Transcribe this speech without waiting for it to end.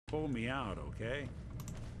pull me out, okay?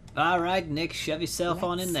 Alright, Nick, shove yourself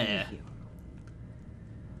on in there.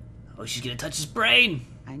 Oh, she's gonna touch his brain!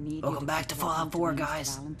 Welcome back to Fallout 4,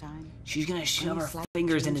 guys. She's gonna shove her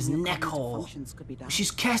fingers in his neck hole.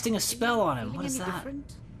 She's casting a spell on him. What is that?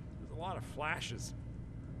 There's a lot of flashes.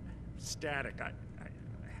 Static. I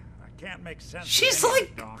can't make sense. She's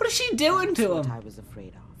like, what is she doing to him? I was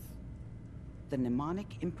afraid of. The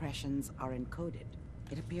mnemonic impressions are encoded.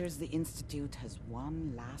 It appears the Institute has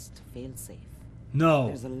one last failsafe. No.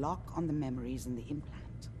 There's a lock on the memories in the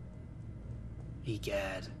implant.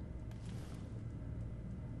 Egad.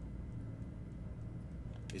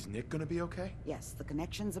 Is Nick gonna be okay? Yes, the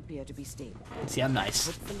connections appear to be stable. See, I'm nice.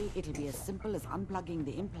 Hopefully, it'll be as simple as unplugging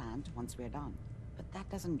the implant once we're done. But that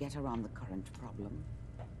doesn't get around the current problem.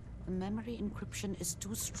 The memory encryption is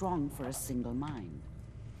too strong for a single mind.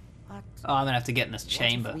 But Oh, I'm gonna have to get in this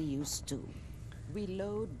chamber. what if we used to? We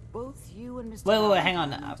load both you and Mr. Wait, hang on.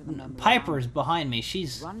 Valentine into the memory Piper's bank. behind me.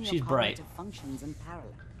 She's Run your bright. cognitive functions in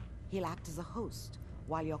parallel. He'll act as a host,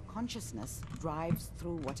 while your consciousness drives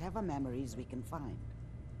through whatever memories we can find.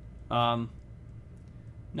 No,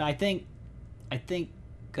 I think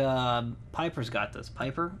Piper's got this.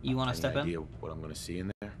 Piper, you want to step Any idea in? what I'm gonna see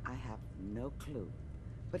in there? I have no clue.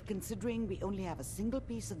 But considering we only have a single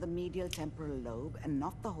piece of the medial temporal lobe and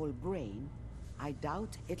not the whole brain, I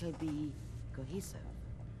doubt it'll be cohesive.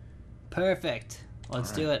 Perfect.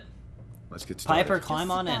 Let's do it. Let's get started. Piper, climb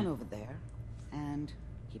Just on sit down in. over there and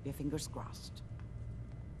keep your fingers crossed.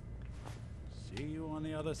 See you on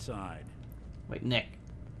the other side. Wait, Nick,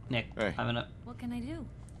 Hey. I'm gonna. What can I do?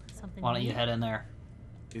 Something Why don't you new? head in there?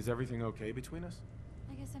 Is everything okay between us?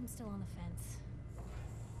 I guess I'm still on the fence.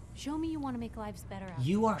 Show me you want to make lives better out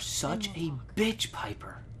You there. are such Then a we'll talk. bitch,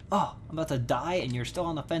 Piper. Oh, I'm about to die, and you're still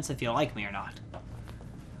on the fence if you like me or not.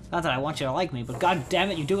 Not that I want you to like me, but god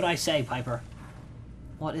damn it, you do what I say, Piper.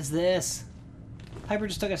 What is this? Piper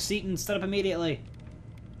just took a seat and stood up immediately.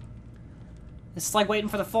 This is like waiting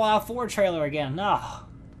for the Fallout 4 trailer again. Oh,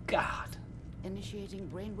 God. Initiating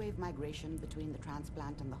brainwave migration between the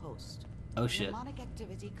transplant and the host. Oh, shit. Mnemonic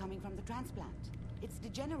activity coming from the transplant. It's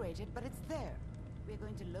degenerated, but it's there. We're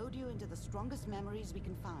going to load you into the strongest memories we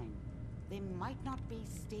can find. They might not be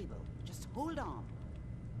stable. Just hold on.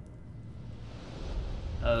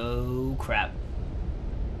 Oh, crap.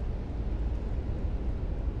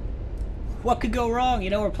 What could go wrong?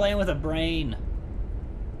 You know, we're playing with a brain.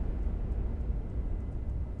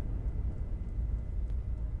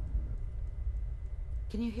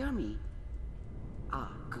 Can you hear me?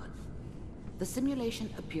 Ah, good. The simulation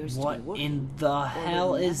appears to What be working. in the although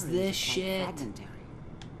hell the is memories this are quite shit? fragmentary.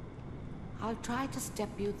 I'll try to step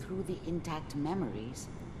you through the intact memories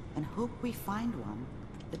and hope we find one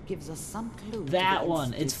that gives us some clue. to That the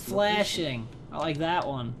one. It's Institute's location. flashing. I like that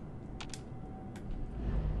one.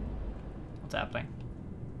 What's happening?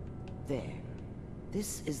 There.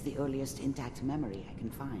 This is the earliest intact memory I can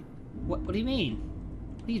find. What do you mean?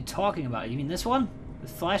 What are you talking about? You mean this one? The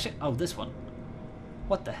flashing? Oh, this one.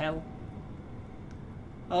 What the hell?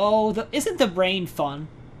 Oh, isn't the brain fun?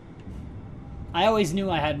 I always knew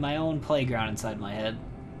I had my own playground inside my head.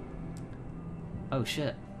 Oh,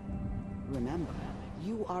 shit. Remember,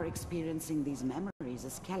 you are experiencing these memories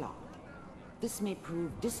as Kellogg. This may prove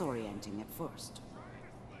disorienting at first.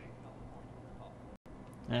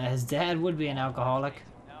 His dad would be an alcoholic.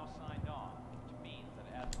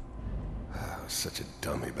 I was such a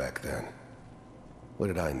dummy back then. What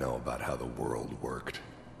did I know about how the world worked?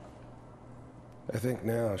 I think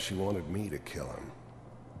now she wanted me to kill him.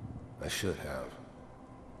 I should have.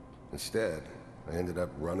 Instead, I ended up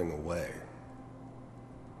running away.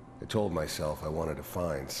 I told myself I wanted to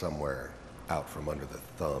find somewhere out from under the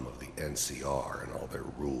thumb of the NCR and all their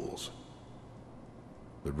rules.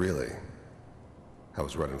 But really, I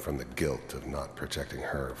was running from the guilt of not protecting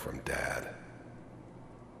her from Dad.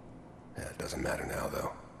 Yeah, it doesn't matter now,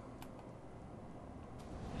 though.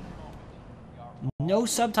 No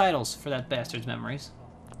subtitles for that bastard's memories.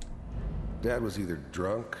 Dad was either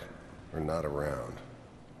drunk or not around.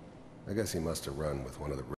 I guess he must have run with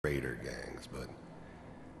one of the raider gangs, but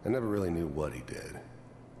I never really knew what he did.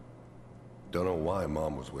 Don't know why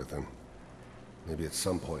Mom was with him. Maybe at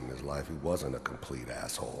some point in his life he wasn't a complete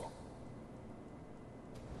asshole.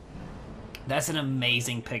 That's an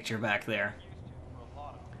amazing picture back there.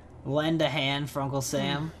 Lend a hand for Uncle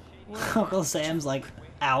Sam. Uncle Sam's like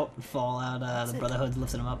out, Fallout, the Brotherhood's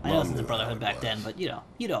lifting him up. I know Mom this is the knew how Brotherhood it back was. then, but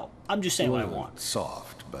you know, I'm just saying what I want.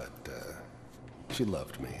 Soft, but she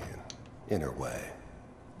loved me in her way.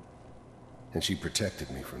 And she protected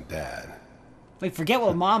me from Dad. Wait, forget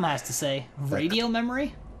what Mom has to say. Radio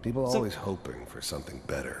memory? People So- always hoping for something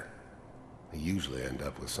better. I usually end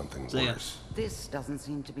up with something See ya. worse. This doesn't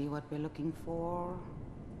seem to be what we're looking for.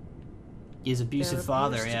 His abusive There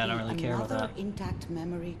father. appears to Yeah, I don't be really care about another that. intact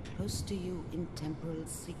memory close to you in temporal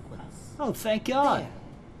sequence. Oh, thank God. There.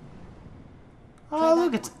 Oh, Try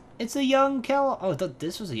look, that it's a young Kellogg. Oh, I thought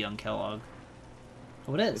this was a young Kellogg.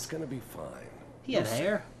 Oh, it It's is. gonna be fine. He had You'll see.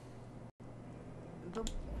 hair.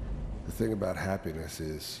 The thing about happiness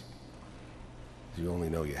is you only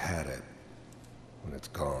know you had it when it's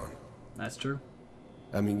gone. That's true.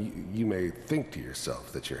 I mean, you may think to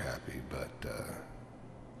yourself that you're happy, but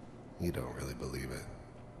you don't really believe it.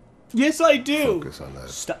 Yes, I do. Focus on that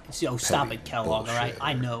Stop it, petty Kellogg. All right, bullshit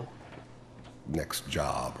I or know. next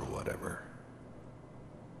job or whatever.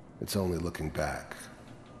 It's only looking back,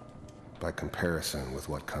 by comparison with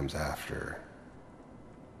what comes after,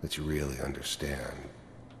 that you really understand.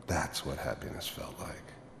 That's what happiness felt like.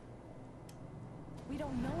 We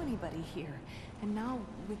don't know anybody here. And now,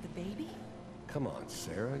 with the baby? Come on,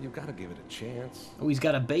 Sarah, you've got to give it a chance. Oh, he's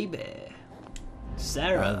got a baby. That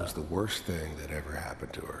Sarah. was the worst thing that ever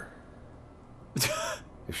happened to her.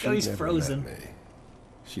 If Oh, she'd he's never frozen. met me,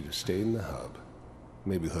 she'd have stayed in the hub,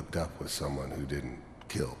 maybe hooked up with someone who didn't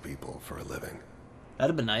kill people for a living. That'd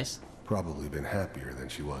have been nice. Probably been happier than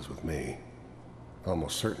she was with me.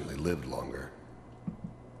 Almost certainly lived longer.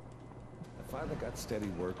 I finally got steady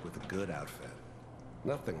work with a good outfit.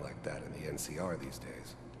 Nothing like that in the NCR these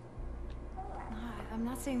days. I'm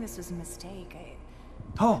not saying this was a mistake.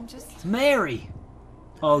 Oh, I'm just- it's Mary.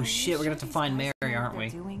 Oh Are you shit, we're gonna have to sure find these Mary, guys know aren't what we?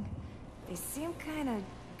 they're doing? They seem kind of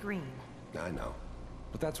green. I know,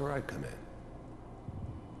 but that's where I come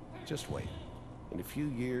in. Just wait. In a few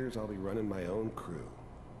years, I'll be running my own crew.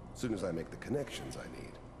 As soon as I make the connections I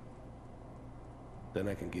need. Then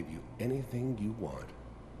I can give you anything you want.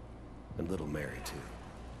 And little Mary,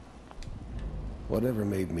 too. Whatever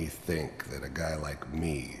made me think that a guy like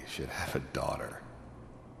me should have a daughter?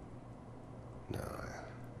 No,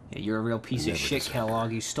 Yeah, you're a real piece of Never shit, deserved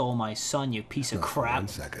Kellogg. You stole my son, you piece of not for crap. 1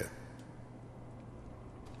 second.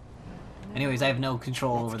 Anyways, I have no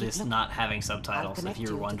control Let's over keep this looking. not having I'll subtitles, if connect you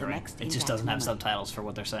you were to the wondering. next It just intact doesn't have memory. subtitles for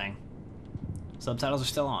what they're saying. Subtitles are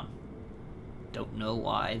still on. Don't know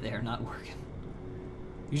why they're not working.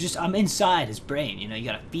 I'm inside his brain, you know, you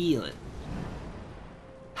gotta feel it.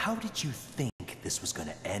 How did you think this was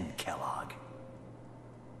gonna end, Kellogg?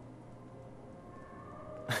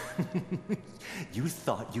 You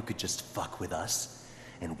thought you could just fuck with us,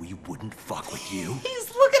 and we wouldn't fuck with you?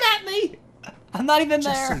 He's looking at me! I'm not even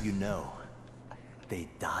Just so there! you know, they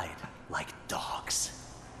died like dogs.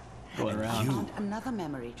 Going And around. you Found another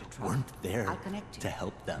memory to try. weren't there I'll connect you. to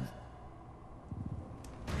help them.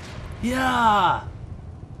 Yeah!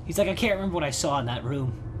 He's like, I can't remember what I saw in that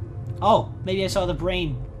room. Oh, maybe I saw the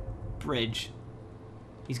brain bridge.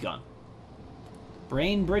 He's gone.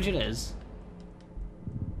 Brain bridge it is.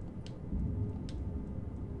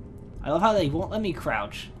 I love how they won't let me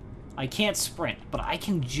crouch. I can't sprint, but I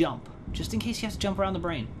can jump. Just in case you have to jump around the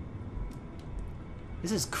brain.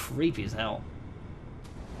 This is creepy as hell.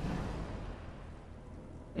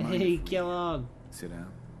 Hey, Kellogg. Sit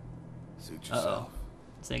down. Suit Uh-oh. yourself.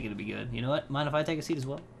 This ain't gonna be good. You know what? Mind if I take a seat as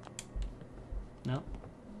well? No?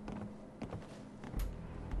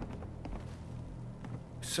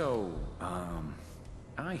 So,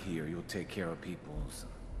 I hear you'll take care of people's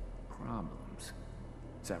problems.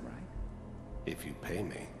 Is that right? If you pay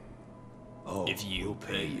me. Oh, If you we'll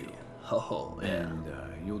pay you. Oh, yeah. And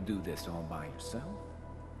you'll do this all by yourself?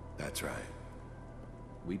 That's right.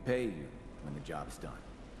 We pay you when the job's done.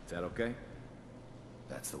 Is that okay?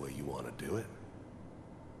 That's the way you want to do it.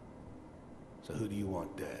 So who do you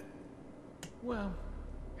want dead? Well,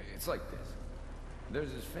 it's like this.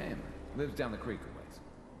 There's his family. Lives down the creek a ways.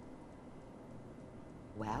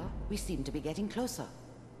 Well, we seem to be getting closer.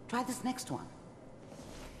 Try this next one.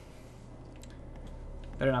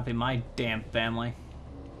 Better not be my damn family.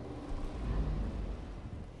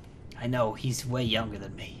 I know, he's way younger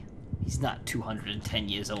than me. He's not 210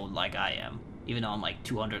 years old like I am. Even though I'm like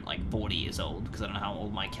 240 years old, because I don't know how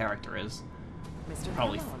old my character is. Mr.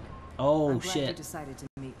 Probably. Kellogg, Oh, I'm glad you shit. decided to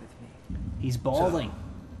meet with me. He's balding.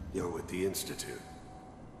 You're with the Institute.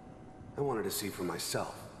 I wanted to see for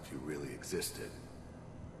myself if you really existed.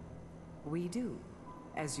 We do,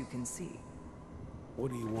 as you can see.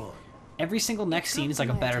 What do you want? Every single next scene is like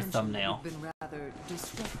a Come to my better attention that thumbnail. You've been rather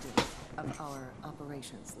destructive of our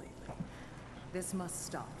operations lately. This must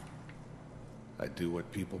stop. I do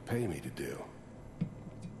what people pay me to do.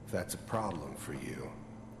 If that's a problem for you,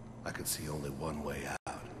 I could see only one way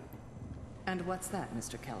out. And what's that,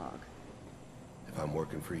 Mr. Kellogg? If I'm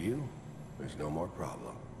working for you, there's no more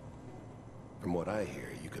problem. From what I hear,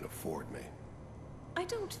 you can afford me. I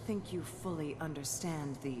don't think you fully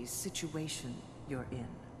understand the situation you're in.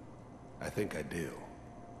 I think I do.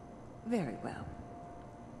 Very well.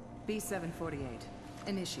 B-748,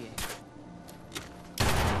 initiate.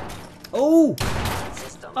 Oh!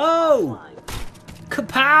 Oh!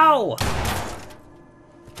 Kapow!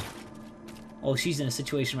 Oh, she's in a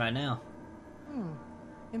situation right now.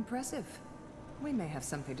 Impressive. We may have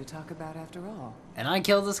something to talk about after all. And I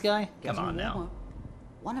killed this guy? Come Getting on now. warmer.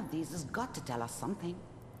 One of these has got to tell us something.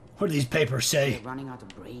 What do these papers say? We're running out of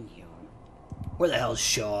brain here. Where the hell's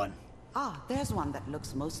Sean? Ah, there's one that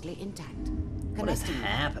looks mostly intact. What is Connecting.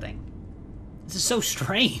 happening? This is so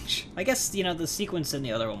strange. I guess, you know, the sequence in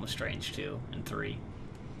the other one was strange too, in 3.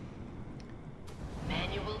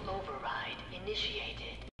 Manual override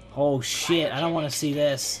initiated. Oh shit, I don't want to see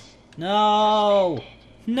this. No!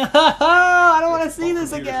 No! I don't want to see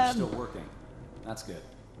this Computers are again! still working. That's good.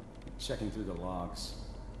 Checking through the logs.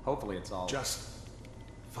 Hopefully it's all... Just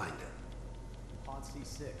find it. Pod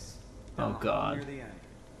C6. Oh god. Near the end.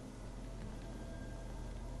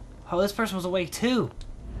 Oh, this person was awake too.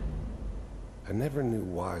 I never knew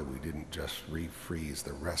why we didn't just refreeze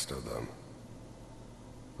the rest of them.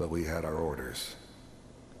 But we had our orders.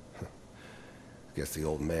 Guess the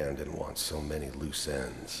old man didn't want so many loose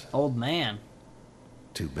ends. Old man.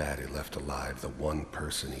 Too bad he left alive the one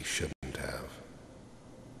person he shouldn't have.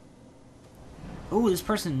 Ooh, this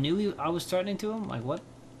person knew I was threatening to him? Like, what?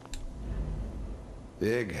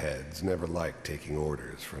 The eggheads never liked taking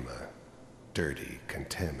orders from a dirty,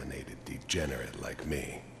 contaminated degenerate like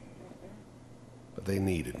me. But they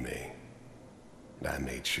needed me, and I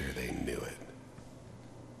made sure they knew it.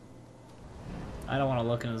 I don't want to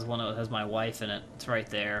look in this one that has my wife in it. It's right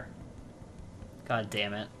there. God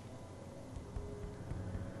damn it.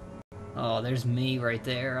 Oh, there's me right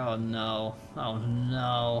there. Oh no. Oh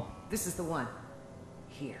no. This is the one.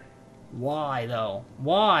 Here. Why, though?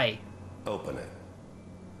 Why? Open it.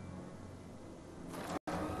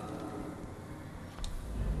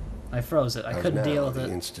 I froze it. I was couldn't now deal with the it.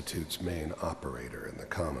 Institute's main operator in the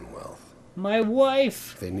Commonwealth. My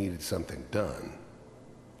wife! If they needed something done,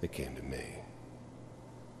 they came to me.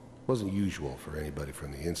 It wasn't usual for anybody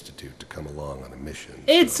from the Institute to come along on a mission.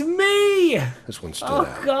 It's me! This one stood Oh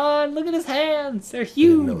out. god, look at his hands. They're I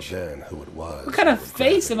didn't know huge. then who it was. What kind of who would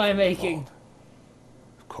face grab am it I from the making? vault.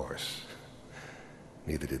 Of course.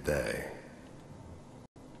 Neither did they.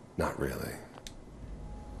 Not really.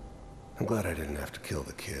 I'm glad I didn't have to kill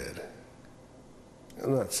the kid.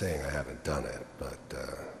 I'm not saying I haven't done it, but,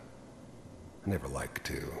 I never liked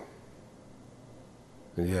to.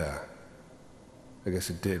 And yeah, I guess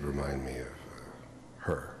it did remind me of,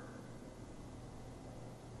 her.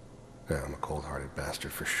 Yeah, I'm a cold-hearted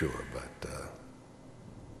bastard for sure, but,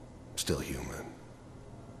 still human.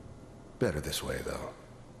 Better this way, though.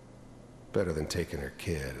 Better than taking her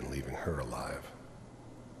kid and leaving her alive.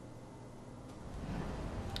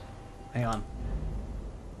 Hang on.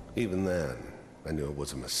 Even then, I knew it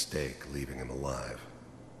was a mistake leaving him alive.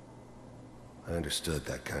 I understood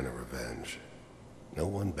that kind of revenge. No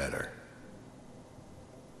one better.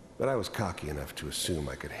 But I was cocky enough to assume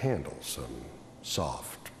I could handle some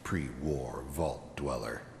soft, pre-war vault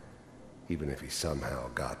dweller, even if he somehow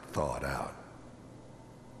got thawed out.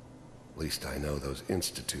 At least I know those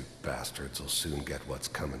Institute bastards will soon get what's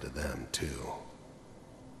coming to them, too.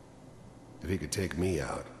 If he could take me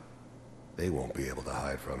out, they won't be able to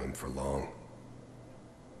hide from him for long.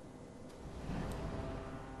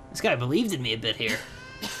 This guy believed in me a bit here.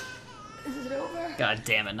 Is it over? God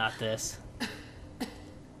damn it, not this.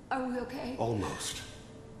 Are we okay? Almost.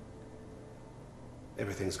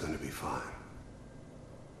 Everything's going to be fine.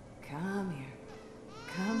 Come here.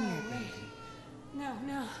 Come here, baby. No,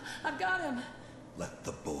 no. I've got him. Let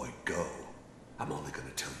the boy go. I'm only going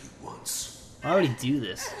to tell you once. I already do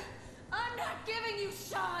this. I'm not giving you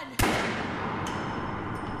Sean.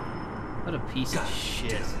 What a piece of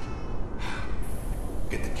shit.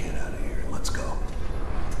 Get the kid out of here and let's go.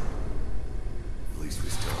 At least we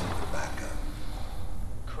still have the backup.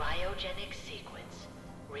 Cryogenic sequence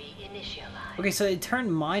reinitialized. Okay, so they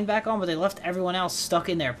turned mine back on, but they left everyone else stuck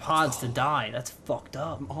in their pods to die. That's fucked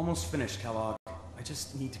up. I'm almost finished, Kellogg. I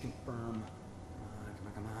just need to confirm.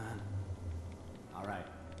 Come on. All right,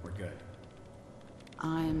 we're good.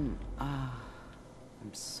 I'm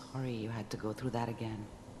sorry you had to go through that again.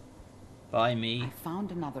 By me. I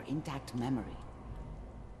found another intact memory.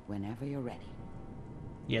 Whenever you're ready.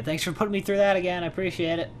 Yeah, thanks for putting me through that again. I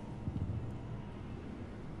appreciate it.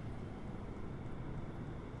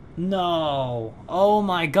 No. Oh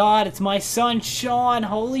my god, it's my son, Sean.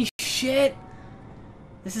 Holy shit.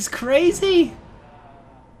 This is crazy.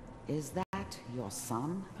 Is that Your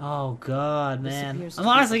son? Oh god, man. appears to I'm be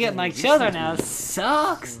honestly a getting my very children recent now. This news.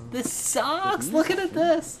 sucks. This sucks. Looking at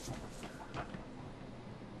this.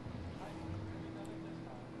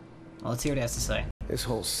 Well, let's hear what he has to say. This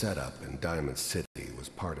whole setup in Diamond City was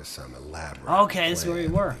part of some elaborate Okay, this is where we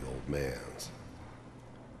plan were. of the old man's.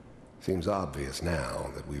 Seems obvious now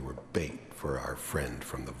that we were bait for our friend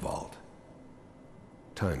from the vault.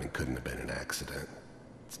 Timing couldn't have been an accident.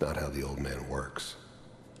 It's not how the old man works.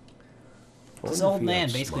 This Wonder if old he man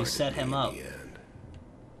basically outsmarted set me him in up. the end.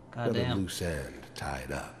 God Got a damn. loose end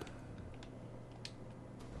tied up.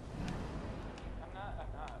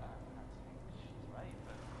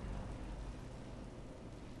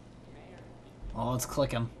 Oh, let's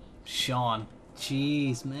click him. Sean.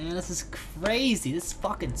 Jeez, man, this is crazy. This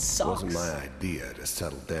fucking sucks. Wasn't my idea to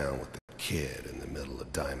settle down with the kid in the middle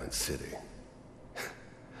of Diamond City.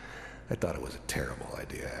 I thought it was a terrible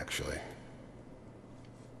idea, actually.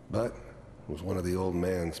 But it was one of the old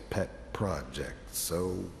man's pet projects,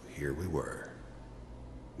 so here we were.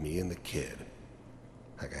 Me and the kid.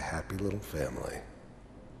 Like a happy little family.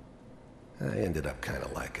 I ended up kind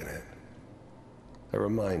of liking it. A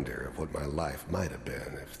reminder of what my life might have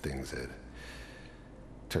been if things had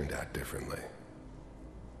turned out differently.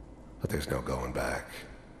 But there's no going back.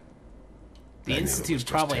 The I knew it was Institute just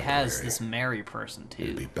probably has temporary. this Mary person, We'd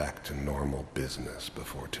too. be back to normal business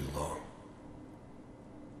before too long.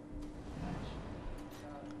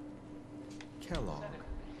 Kellogg.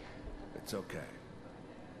 It's okay.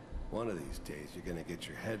 One of these days, you're gonna get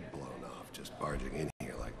your head blown off just barging in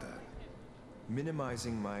here like that.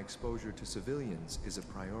 Minimizing my exposure to civilians is a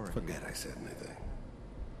priority. Forget I said anything.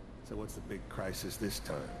 So what's the big crisis this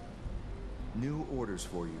time? New orders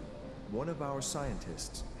for you. One of our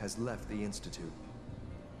scientists has left the Institute.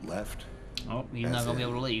 Left? Oh, he's not gonna be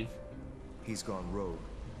able to leave. He's gone rogue.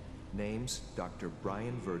 Name's Dr.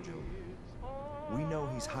 Brian Virgil. We know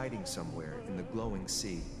he's hiding somewhere in the glowing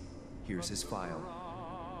sea. Here's his file.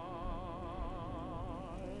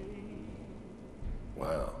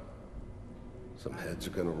 Wow. Some heads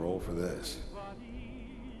are gonna roll for this.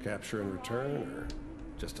 Capture and return, or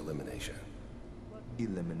just elimination?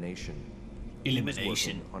 Elimination. Elimination. He's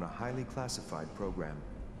working on a highly classified program.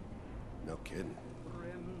 No kidding.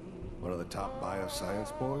 One of the top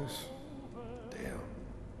bioscience boys? Damn.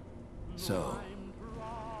 So,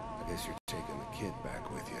 I guess you're taking the kid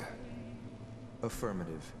back with you.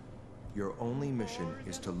 Affirmative. Your only mission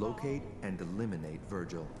is to locate and eliminate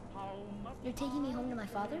Virgil. You're taking me home to my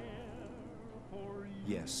father?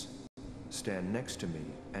 Yes. Stand next to me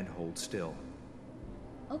and hold still.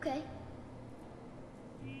 Okay.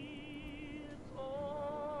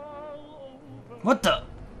 What the?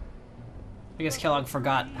 I guess Kellogg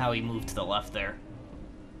forgot how he moved to the left there.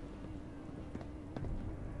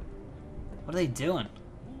 What are they doing?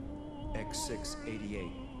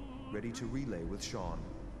 X688. Ready to relay with Sean.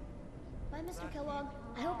 Bye, Mr. Kellogg.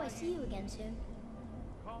 I hope I see you again soon.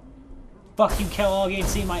 Fuck you, Kellogg. You ain't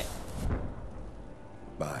seen my...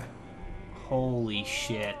 Bye. Holy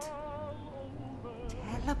shit.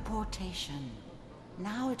 Teleportation.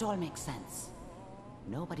 Now it all makes sense.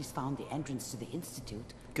 Nobody's found the entrance to the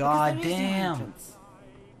Institute. God because there is no damn. entrance.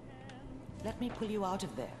 Let me pull you out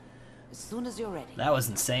of there as soon as you're ready. That was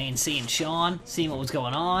insane. Seeing Sean, seeing what was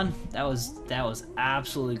going on, that was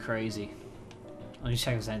absolutely crazy. Let me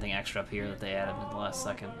check if there's anything extra up here that they added in the last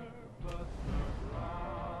second.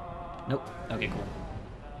 Nope. Okay, cool.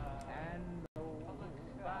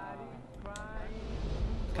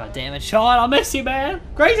 God damn it, Sean, I'll miss you, man.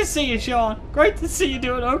 Great to see you, Sean. Great to see you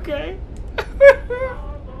doing okay.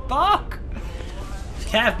 Fuck.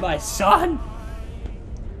 Cav, my son.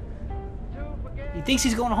 He thinks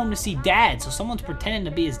he's going home to see Dad, so someone's pretending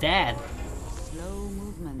to be his dad. Slow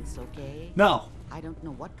movements, okay? No. I don't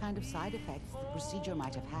know what kind of side effects the procedure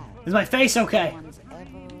might have had. Is my face okay? No one's ever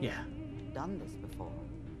Yeah. done this before.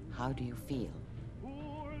 How do you feel?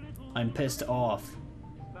 I'm pissed off.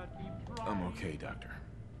 I'm okay, Doctor.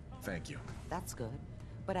 Thank you. That's good.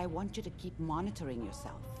 But I want you to keep monitoring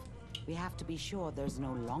yourself. We have to be sure there's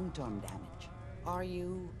no long-term damage. Are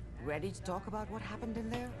you ready to talk about what happened in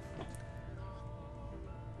there?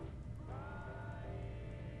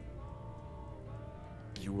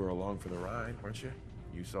 You were along for the ride, weren't you?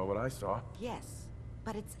 You saw what I saw. Yes,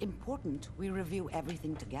 but it's important we review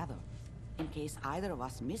everything together, in case either of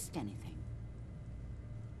us missed anything.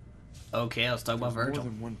 Okay, let's talk about There's Virgil.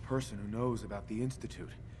 more than one person who knows about the Institute.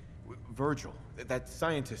 Virgil, that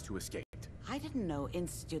scientist who escaped. I didn't know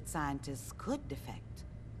Institute scientists could defect.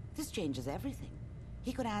 This changes everything.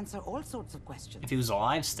 He could answer all sorts of questions. If he was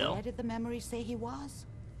alive still. Where did the memory say he was?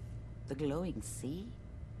 The glowing sea?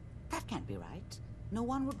 That can't be right. No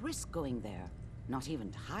one would risk going there. Not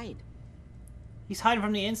even to hide. He's hiding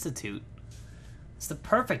from the Institute. It's the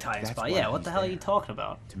perfect hiding That's spot. why Yeah, what he's the hell are there. you talking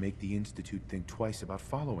about? To make the Institute think twice about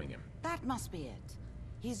following him. That must be it.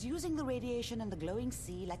 He's using the radiation in the glowing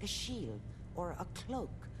sea like a shield or a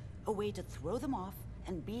cloak, a way to throw them off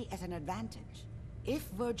and be at an advantage. If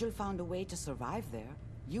Virgil found a way to survive there,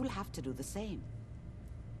 you'll have to do the same.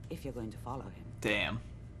 If you're going to follow him. Damn.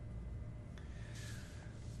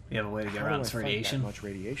 We have a way to get How around do I this fight radiation. that much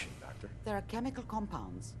radiation, Doctor? There are chemical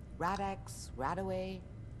compounds. Rad-X, Radaway.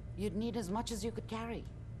 You'd need as much as you could carry.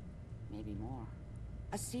 Maybe more.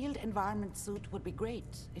 A sealed environment suit would be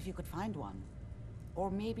great, if you could find one.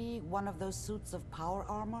 Or maybe one of those suits of power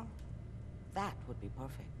armor? That would be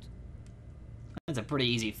perfect. That's a pretty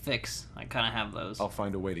easy fix. I kind of have those. I'll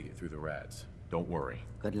find a way to get through the rads. Don't worry.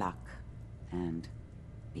 Good luck. And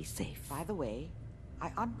be safe. By the way,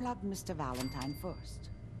 I unplugged Mr. Valentine first.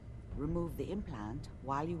 Removed the implant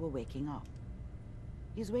while you were waking up.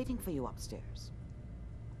 He's waiting for you upstairs.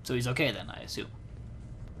 So he's okay then, I assume.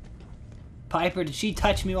 Piper, did she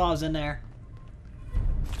touch me while I was in there?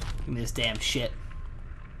 Give me this damn shit.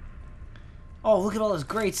 Oh, look at all this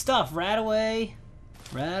great stuff. Radaway.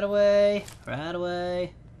 Radaway.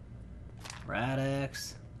 Radaway.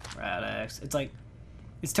 Rad-X. Rad-X. It's like...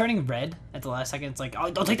 It's turning red at the last second. It's like,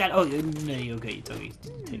 oh, don't take that. Oh, no, okay, it's okay.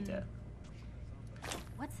 Take that.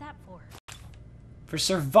 What's that for? For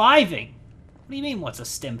surviving. What do you mean, what's a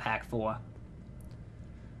stim pack for?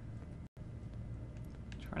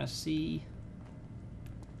 Trying to see...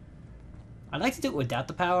 I'd like to do it without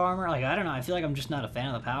the power armor. Like, I don't know. I feel like I'm just not a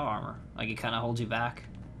fan of the power armor. Like, it kind of holds you back.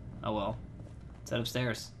 Oh, well. Let's head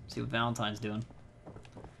upstairs. See what Valentine's doing.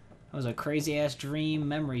 That was a crazy-ass dream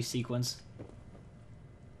memory sequence.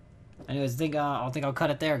 Anyways, I think I'll cut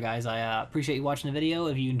it there, guys. I appreciate you watching the video.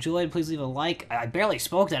 If you enjoyed, please leave a like. I barely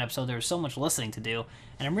spoke that episode. There was so much listening to do.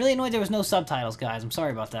 And I'm really annoyed there was no subtitles, guys. I'm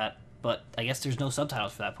sorry about that. But I guess there's no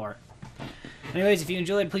subtitles for that part. Anyways, if you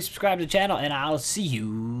enjoyed, please subscribe to the channel, and I'll see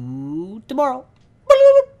you tomorrow.